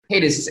Hey,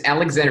 this is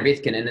Alexander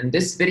Vitkin, and in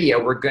this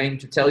video, we're going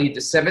to tell you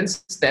the 7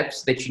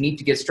 steps that you need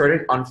to get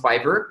started on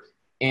Fiverr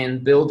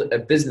and build a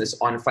business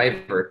on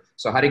Fiverr.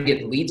 So how to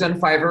get leads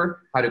on Fiverr,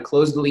 how to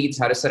close the leads,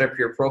 how to set up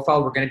your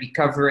profile. We're going to be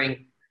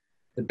covering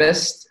the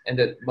best and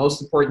the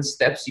most important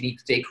steps you need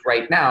to take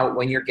right now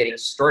when you're getting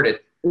started.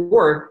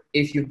 Or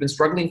if you've been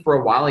struggling for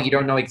a while and you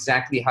don't know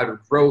exactly how to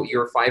grow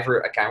your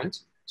Fiverr account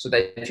so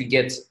that you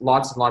get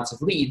lots and lots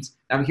of leads.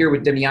 I'm here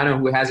with Damiano,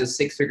 who has a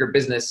 6-figure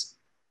business.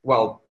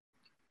 Well,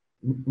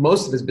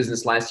 most of his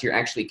business last year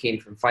actually came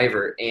from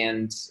Fiverr,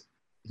 and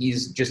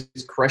he's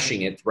just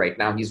crushing it right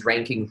now. He's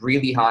ranking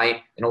really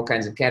high in all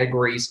kinds of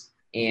categories,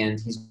 and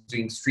he's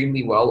doing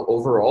extremely well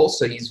overall.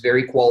 So he's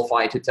very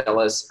qualified to tell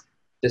us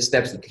the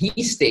steps that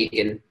he's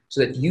taken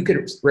so that you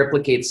can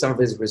replicate some of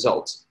his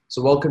results.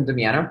 So welcome,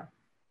 Damiano.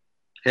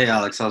 Hey,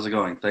 Alex, how's it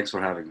going? Thanks for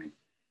having me.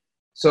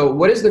 So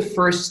what is the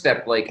first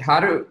step? Like,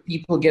 how do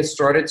people get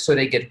started so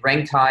they get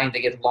ranked high and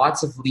they get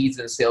lots of leads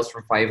and sales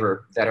from Fiverr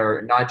that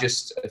are not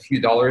just a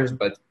few dollars,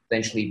 but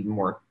potentially even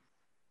more?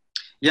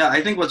 Yeah,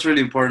 I think what's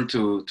really important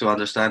to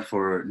understand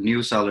for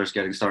new sellers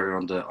getting started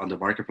on the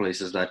marketplace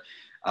is that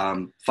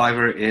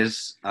Fiverr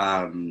is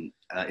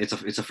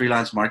it's a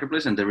freelance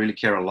marketplace, and they really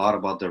care a lot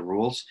about their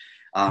rules.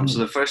 So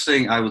the first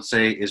thing I would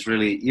say is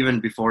really, even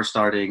before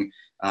starting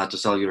to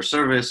sell your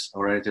service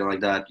or anything like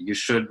that, you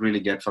should really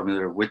get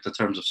familiar with the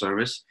terms of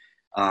service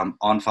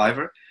on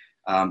Fiverr.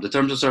 The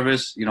terms of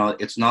service,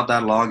 it's not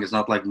that long. It's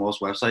not like most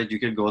websites. You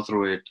can go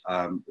through it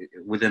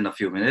within a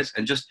few minutes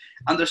and just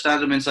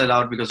understand them inside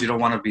out, because you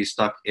don't want to be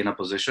stuck in a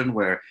position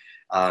where,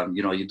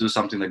 you do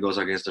something that goes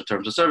against the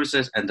terms of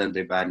services and then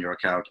they ban your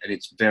account, and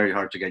it's very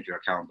hard to get your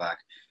account back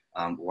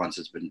once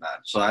it's been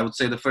banned. So I would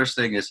say the first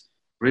thing is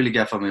really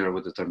get familiar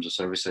with the terms of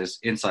services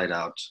inside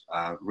out.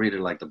 Read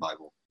it like the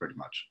Bible, pretty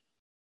much.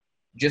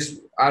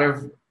 Just out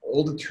of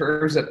all the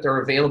terms that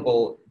are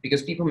available,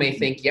 because people may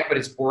think, yeah, but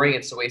it's boring,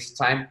 it's a waste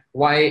of time.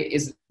 Why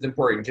is it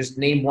important? Just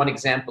name one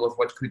example of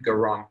what could go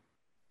wrong.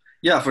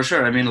 Yeah, for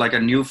sure. I mean, like a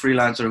new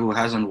freelancer who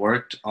hasn't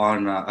worked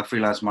on a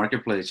freelance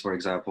marketplace, for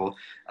example,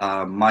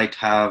 might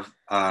have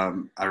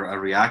a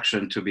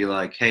reaction to be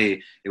like,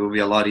 hey, it would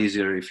be a lot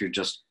easier if you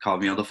just call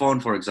me on the phone,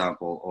 for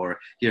example, or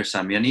here,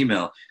 send me an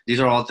email.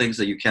 These are all things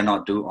that you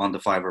cannot do on the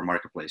Fiverr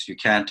marketplace. You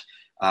can't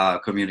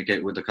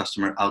communicate with the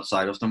customer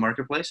outside of the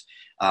marketplace.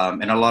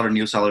 And a lot of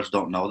new sellers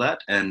don't know that,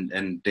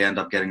 and they end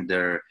up getting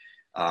their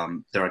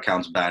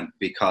accounts banned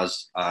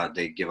because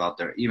they give out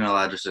their email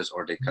addresses,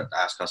 or they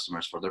ask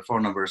customers for their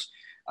phone numbers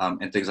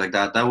and things like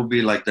that. That would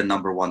be like the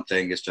number one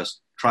thing, is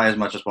just try as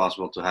much as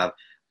possible to have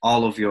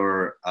all of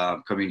your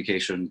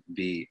communication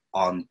be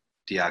on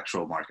the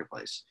actual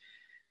marketplace.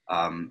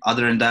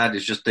 Other than that,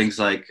 it's just things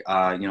like,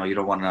 you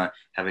don't want to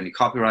have any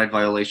copyright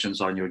violations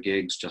on your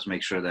gigs. Just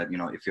make sure that,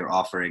 if you're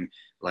offering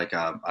like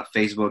a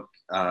Facebook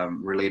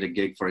related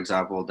gig, for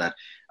example, that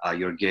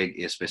your gig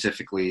is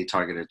specifically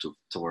targeted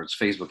towards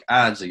Facebook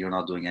ads, and you're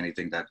not doing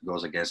anything that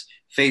goes against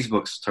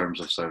Facebook's terms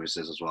of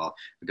services as well,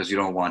 because you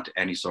don't want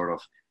any sort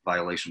of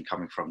violation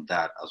coming from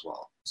that as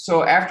well.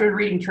 So after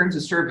reading terms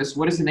of service,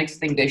 what is the next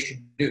thing they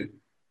should do?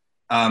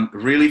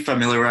 Really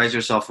familiarize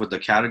yourself with the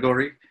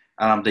category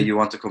that you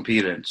want to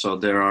compete in. So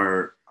there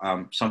are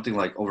something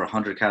like over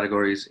 100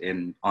 categories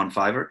on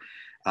Fiverr.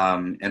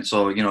 And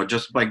so,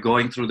 just by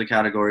going through the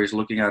categories,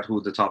 looking at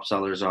who the top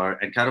sellers are,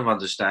 and kind of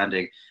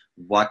understanding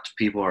what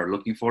people are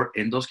looking for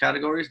in those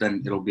categories,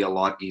 then it'll be a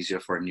lot easier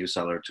for a new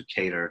seller to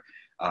cater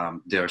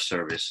their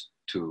service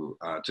to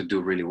do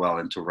really well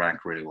and to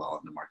rank really well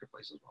in the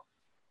marketplace as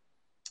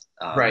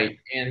well. Right.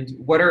 And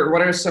what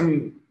are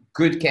some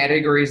good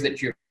categories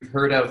that you've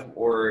heard of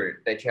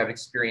or that you have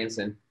experience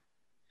in?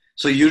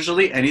 So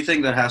usually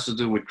anything that has to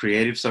do with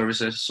creative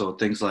services, so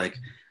things like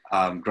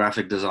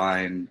graphic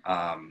design,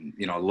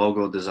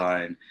 logo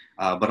design,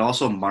 but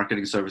also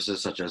marketing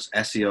services such as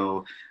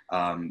SEO,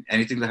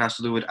 anything that has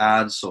to do with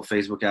ads, so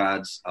Facebook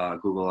ads,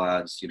 Google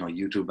ads,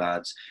 YouTube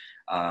ads.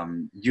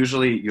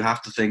 Usually you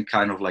have to think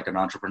kind of like an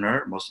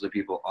entrepreneur. Most of the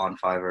people on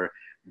Fiverr,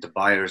 the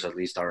buyers at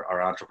least,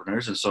 are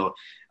entrepreneurs. And so,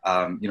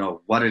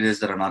 what it is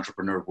that an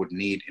entrepreneur would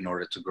need in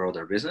order to grow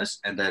their business,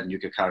 and then you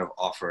could kind of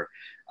offer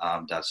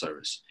that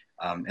service.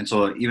 And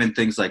so even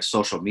things like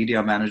social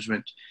media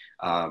management,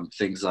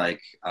 things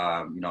like,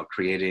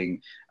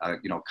 creating,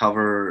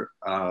 cover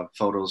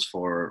photos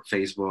for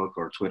Facebook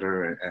or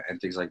Twitter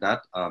and things like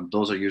that.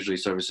 Those are usually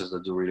services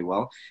that do really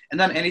well. And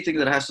then anything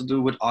that has to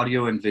do with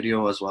audio and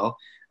video as well.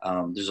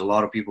 There's a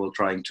lot of people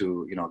trying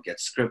to, get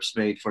scripts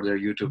made for their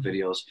YouTube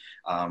videos,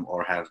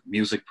 or have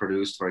music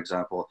produced, for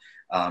example.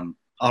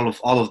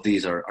 All of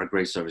these are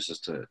great services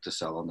to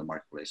sell on the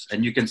marketplace.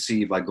 And you can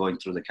see by going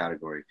through the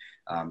category,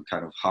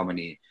 kind of how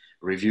many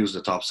reviews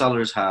the top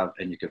sellers have,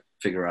 and you can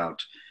figure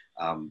out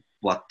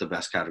what the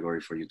best category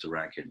for you to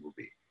rank in will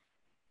be.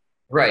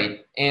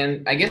 Right.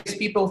 And I guess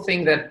people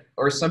think that,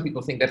 or some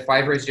people think that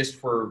Fiverr is just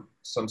for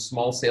some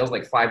small sales,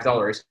 like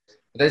 $5.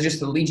 But that's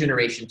just a lead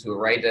generation tool,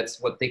 right? That's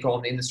what they call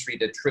in the industry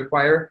the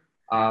tripwire.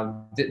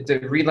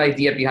 The real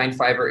idea behind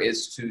Fiverr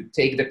is to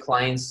take the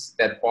clients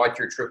that bought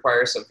your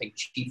tripwire something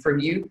cheap from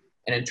you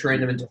and then turn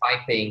them into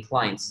high-paying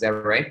clients. Is that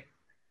right?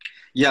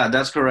 Yeah,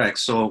 that's correct.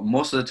 So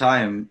most of the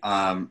time,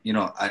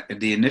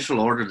 the initial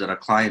order that a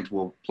client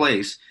will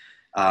place,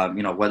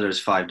 whether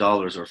it's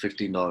 $5 or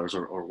 $15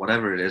 or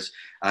whatever it is,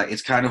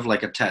 it's kind of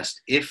like a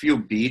test. If you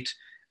beat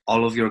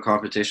all of your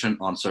competition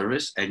on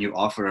service and you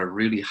offer a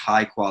really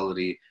high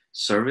quality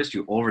service,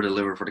 you over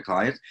deliver for the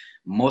client,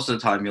 most of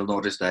the time you'll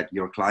notice that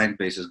your client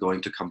base is going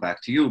to come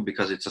back to you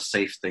because it's a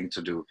safe thing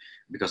to do,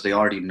 because they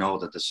already know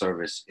that the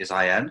service is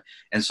high end.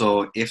 And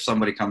so if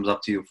somebody comes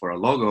up to you for a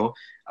logo,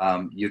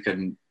 you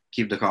can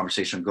keep the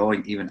conversation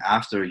going even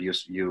after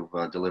you've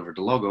delivered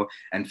the logo,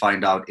 and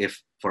find out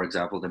if, for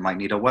example, they might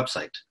need a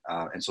website.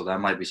 And so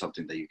that might be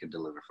something that you can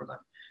deliver for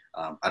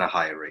them at a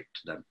higher rate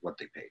than what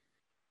they pay.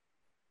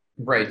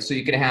 Right. So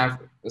you can have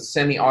a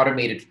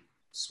semi-automated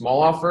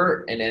small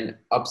offer and then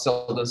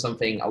upsell them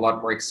something a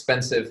lot more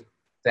expensive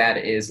that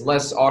is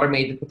less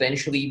automated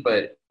potentially,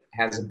 but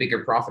has a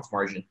bigger profit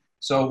margin.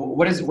 So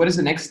what is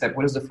the next step?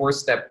 What is the fourth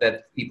step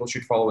that people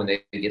should follow when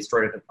they get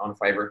started on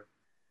Fiverr?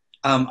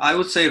 I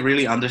would say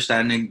really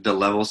understanding the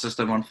level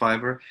system on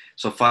Fiverr.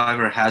 So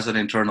Fiverr has an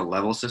internal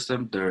level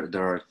system. There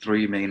are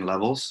three main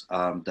levels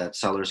that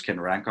sellers can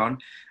rank on.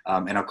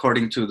 And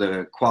according to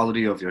the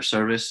quality of your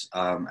service,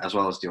 as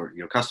well as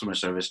your customer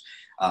service,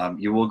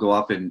 you will go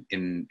up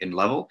in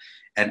level.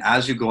 And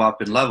as you go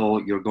up in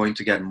level, you're going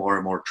to get more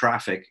and more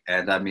traffic.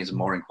 And that means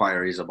more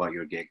inquiries about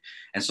your gig.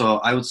 And so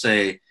I would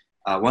say,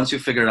 once you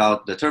figured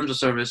out the terms of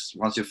service,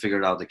 once you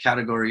figured out the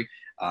category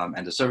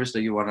and the service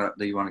that you want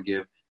to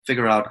give,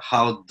 figure out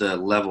how the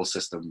level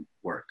system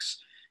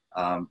works.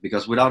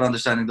 Because without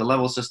understanding the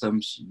level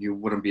systems, you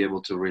wouldn't be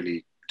able to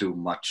really do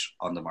much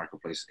on the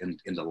marketplace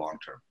in the long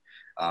term.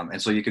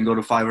 And so you can go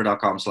to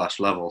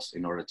fiverr.com/levels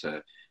in order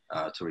to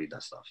read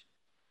that stuff.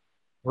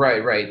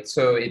 Right.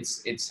 So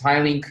it's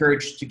highly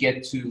encouraged to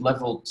get to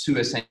level 2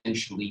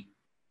 essentially.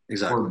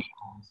 Exactly.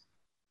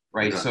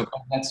 Right. Exactly.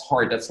 So that's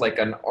hard. That's like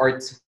an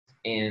art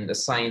and a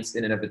science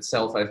in and of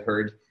itself, I've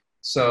heard.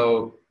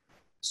 So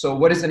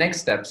what is the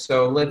next step?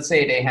 So let's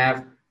say they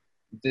have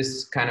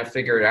this kind of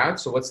figured out.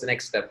 So what's the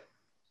next step?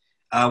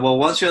 Well,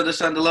 once you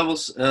understand the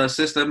levels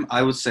system,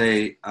 I would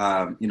say,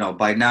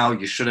 by now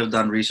you should have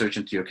done research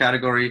into your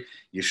category.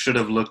 You should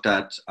have looked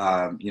at,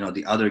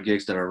 the other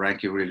gigs that are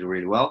ranking really,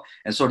 really well.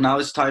 And so now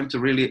it's time to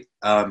really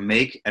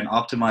make and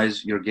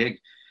optimize your gig.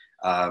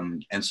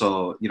 And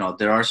so,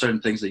 there are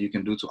certain things that you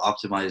can do to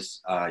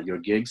optimize your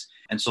gigs.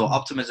 And so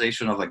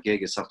optimization of a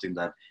gig is something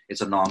that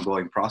it's an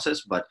ongoing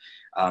process, but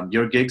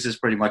your gigs is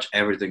pretty much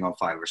everything on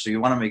Fiverr. So you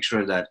want to make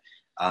sure that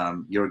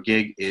your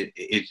gig,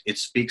 it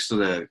speaks to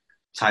the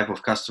type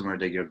of customer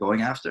that you're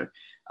going after,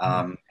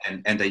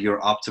 and that you're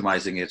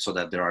optimizing it so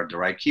that there are the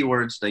right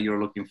keywords that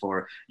you're looking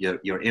for,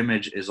 your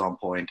image is on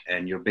point,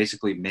 and you're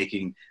basically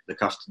making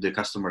the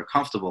customer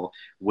comfortable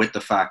with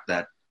the fact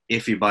that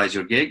if he buys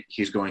your gig,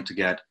 he's going to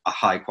get a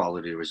high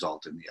quality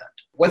result in the end.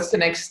 What's the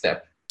next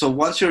step? So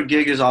once your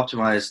gig is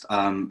optimized,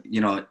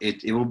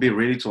 it will be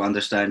really to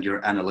understand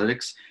your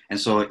analytics. And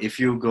so if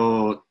you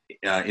go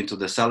into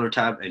the seller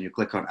tab and you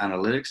click on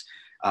analytics,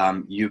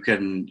 you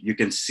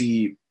can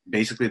see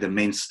basically the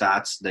main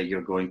stats that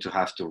you're going to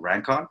have to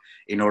rank on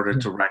in order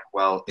to rank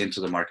well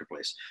into the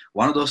marketplace.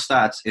 One of those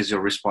stats is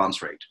your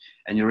response rate,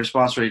 and your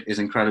response rate is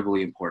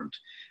incredibly important.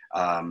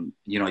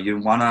 You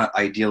want to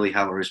ideally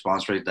have a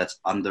response rate that's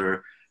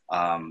under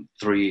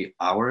 3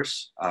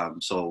 hours.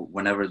 So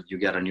whenever you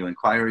get a new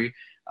inquiry,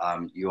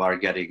 you are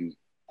getting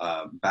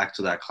back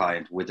to that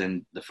client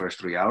within the first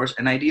 3 hours,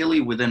 and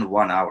ideally within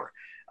 1 hour,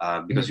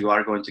 because you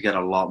are going to get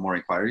a lot more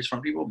inquiries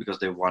from people because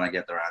they want to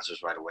get their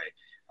answers right away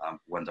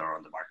when they're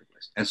on the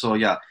marketplace. And so,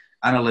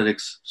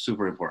 analytics,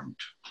 super important.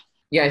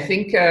 Yeah, I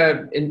think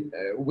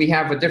we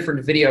have a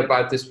different video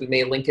about this. We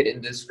may link it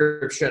in the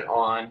description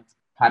on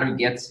how to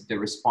get the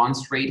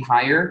response rate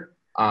higher,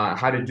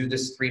 how to do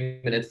this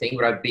 3-minute thing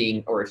without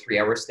being, or 3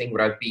 hours thing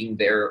without being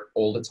there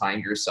all the time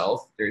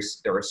yourself. There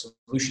are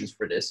solutions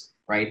for this,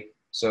 right?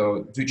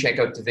 So do check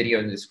out the video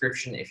in the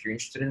description if you're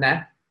interested in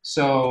that.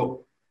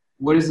 So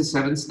what is the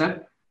 7th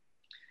step?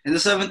 And the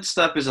 7th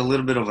step is a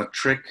little bit of a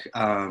trick.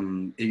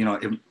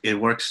 It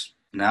works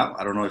now.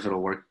 I don't know if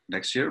it'll work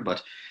next year,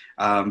 but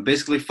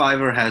basically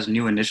Fiverr has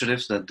new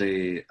initiatives that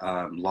they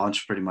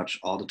launch pretty much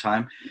all the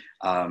time.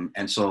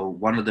 And so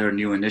one of their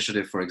new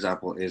initiative, for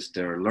example, is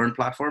their Learn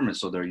platform. And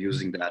so they're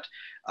using that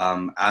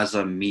as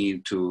a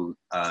mean to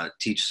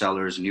teach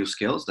sellers new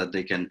skills that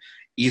they can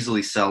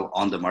easily sell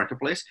on the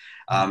marketplace.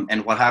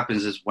 And what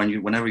happens is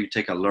whenever you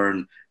take a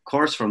Learn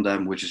course from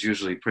them, which is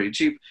usually pretty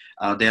cheap,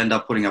 they end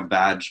up putting a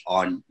badge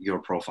on your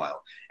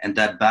profile. And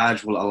that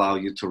badge will allow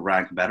you to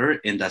rank better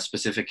in that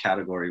specific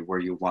category where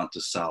you want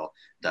to sell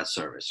that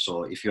service.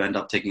 So if you end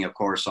up taking a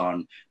course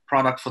on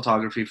product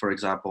photography, for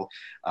example,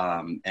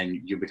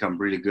 and you become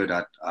really good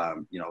at,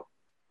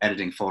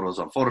 editing photos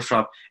on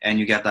Photoshop, and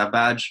you get that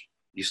badge,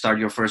 you start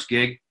your first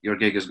gig, your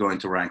gig is going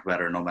to rank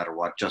better no matter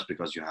what, just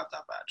because you have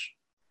that badge.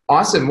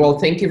 Awesome. Well,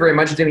 thank you very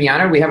much,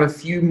 Damiano. We have a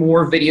few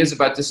more videos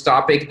about this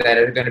topic that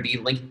are going to be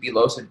linked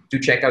below, so do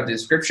check out the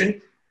description.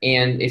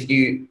 And if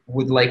you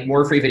would like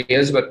more free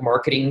videos about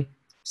marketing,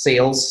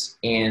 sales,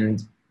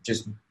 and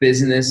just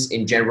business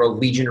in general,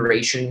 lead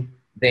generation,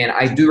 then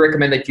I do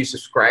recommend that you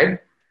subscribe.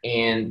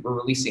 And we're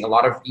releasing a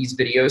lot of these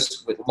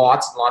videos with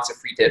lots and lots of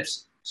free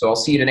tips. So I'll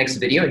see you in the next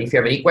video. And if you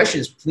have any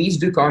questions, please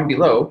do comment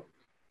below.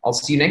 I'll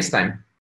see you next time.